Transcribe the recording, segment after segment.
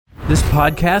This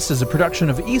podcast is a production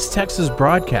of East Texas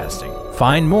Broadcasting.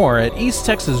 Find more at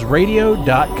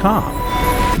easttexasradio.com.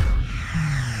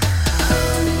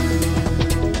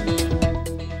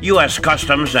 U.S.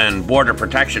 Customs and Border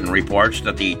Protection reports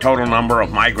that the total number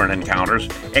of migrant encounters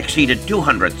exceeded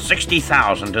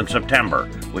 260,000 in September,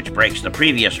 which breaks the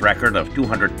previous record of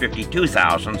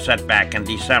 252,000 set back in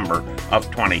December of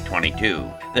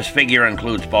 2022. This figure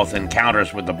includes both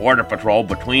encounters with the Border Patrol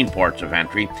between ports of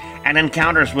entry and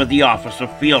encounters with the Office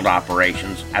of Field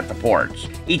Operations at the ports.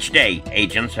 Each day,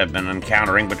 agents have been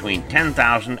encountering between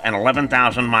 10,000 and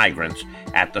 11,000 migrants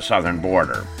at the southern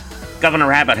border.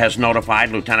 Governor Abbott has notified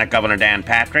Lieutenant Governor Dan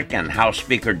Patrick and House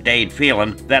Speaker Dade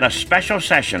Phelan that a special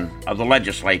session of the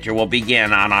legislature will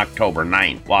begin on October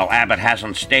 9th. While Abbott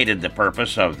hasn't stated the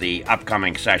purpose of the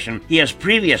upcoming session, he has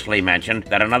previously mentioned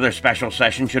that another special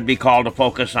session should be called to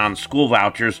focus on school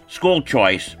vouchers, school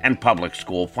choice, and public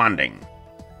school funding.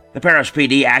 The Paris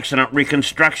PD Accident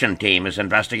Reconstruction Team is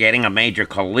investigating a major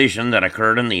collision that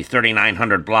occurred in the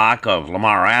 3900 block of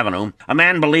Lamar Avenue. A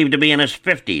man believed to be in his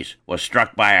 50s was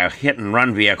struck by a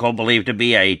hit-and-run vehicle believed to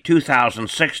be a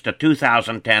 2006 to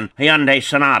 2010 Hyundai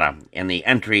Sonata in the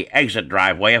entry-exit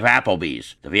driveway of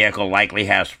Applebee's. The vehicle likely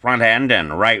has front-end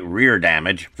and right rear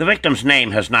damage. The victim's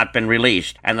name has not been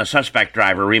released, and the suspect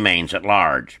driver remains at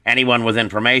large. Anyone with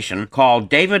information, call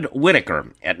David Whitaker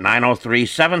at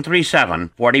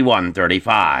 903-737-4135.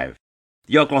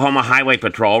 The Oklahoma Highway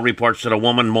Patrol reports that a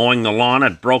woman mowing the lawn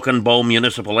at Broken Bow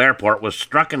Municipal Airport was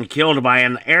struck and killed by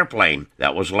an airplane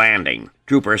that was landing.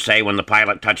 Troopers say when the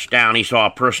pilot touched down, he saw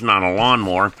a person on a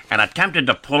lawnmower and attempted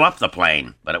to pull up the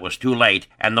plane, but it was too late,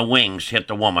 and the wings hit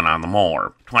the woman on the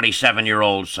mower.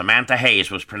 27-year-old Samantha Hayes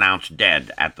was pronounced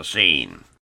dead at the scene.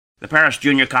 The Paris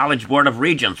Junior College Board of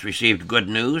Regents received good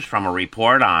news from a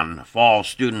report on fall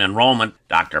student enrollment.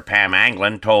 Dr. Pam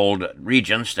Anglin told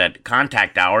regents that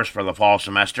contact hours for the fall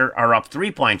semester are up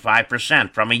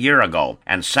 3.5% from a year ago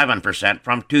and 7%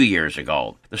 from 2 years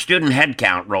ago. The student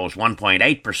headcount rose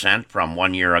 1.8% from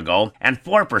 1 year ago and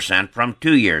 4% from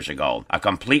 2 years ago. A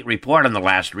complete report on the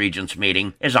last regents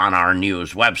meeting is on our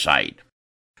news website.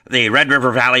 The Red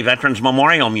River Valley Veterans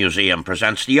Memorial Museum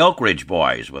presents the Oak Ridge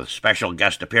Boys with special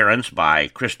guest appearance by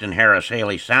Kristen Harris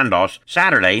Haley Sandos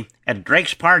Saturday at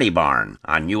Drake's Party Barn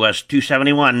on US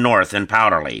 271 North in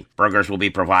Powderly. Burgers will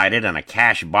be provided and a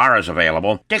cash bar is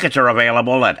available. Tickets are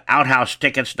available at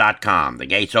outhousetickets.com. The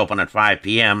gates open at 5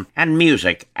 p.m. and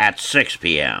music at 6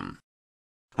 p.m.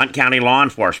 Hunt County Law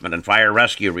Enforcement and Fire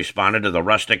Rescue responded to the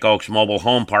Rustic Oaks Mobile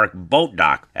Home Park boat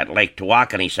dock at Lake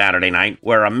Tawakoni Saturday night,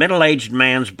 where a middle-aged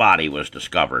man's body was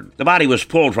discovered. The body was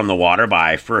pulled from the water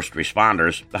by first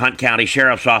responders. The Hunt County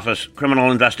Sheriff's Office Criminal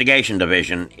Investigation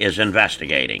Division is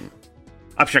investigating.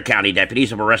 Upshur County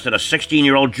deputies have arrested a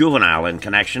 16-year-old juvenile in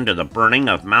connection to the burning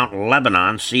of Mount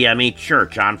Lebanon CME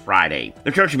Church on Friday.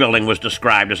 The church building was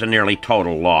described as a nearly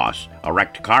total loss. A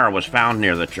wrecked car was found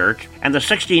near the church, and the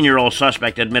 16-year-old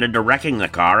suspect admitted to wrecking the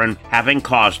car and having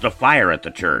caused a fire at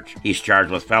the church. He's charged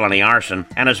with felony arson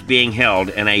and is being held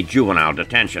in a juvenile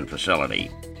detention facility.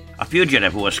 A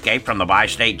fugitive who escaped from the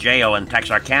bi-state jail in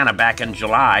Texarkana back in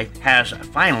July has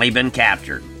finally been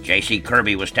captured. J.C.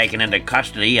 Kirby was taken into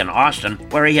custody in Austin,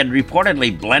 where he had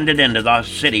reportedly blended into the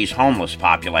city's homeless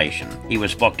population. He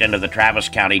was booked into the Travis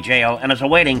County Jail and is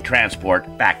awaiting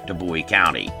transport back to Bowie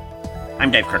County.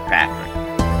 I'm Dave Kirkpatrick.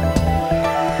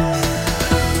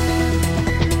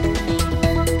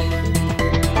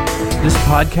 This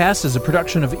podcast is a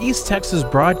production of East Texas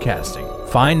Broadcasting.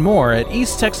 Find more at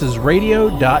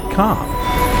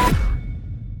easttexasradio.com.